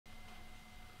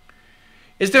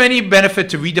Is there any benefit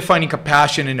to redefining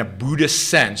compassion in a Buddhist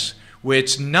sense, where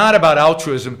it's not about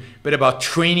altruism, but about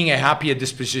training a happier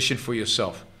disposition for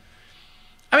yourself?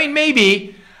 I mean,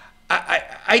 maybe.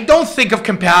 I don't think of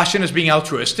compassion as being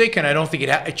altruistic, and I don't think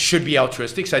it should be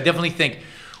altruistic. So I definitely think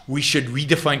we should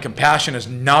redefine compassion as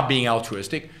not being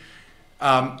altruistic.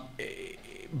 But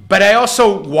I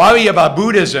also worry about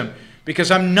Buddhism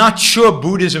because I'm not sure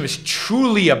Buddhism is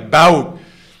truly about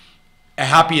a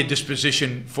happier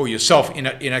disposition for yourself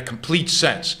in a complete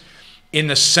sense, in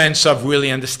the sense of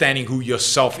really understanding who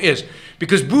yourself is.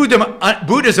 Because Buddhism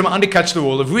undercuts the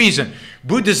role of reason.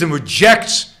 Buddhism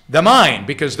rejects the mind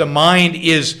because the mind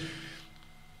is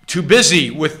too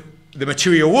busy with the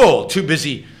material world, too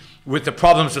busy with the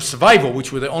problems of survival,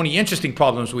 which were the only interesting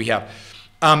problems we have.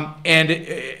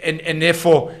 And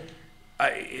therefore,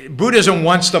 Buddhism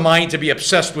wants the mind to be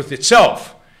obsessed with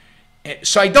itself.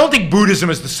 So I don't think Buddhism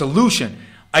is the solution.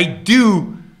 I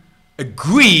do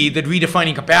agree that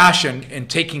redefining compassion and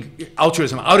taking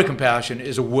altruism out of compassion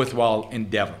is a worthwhile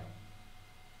endeavor.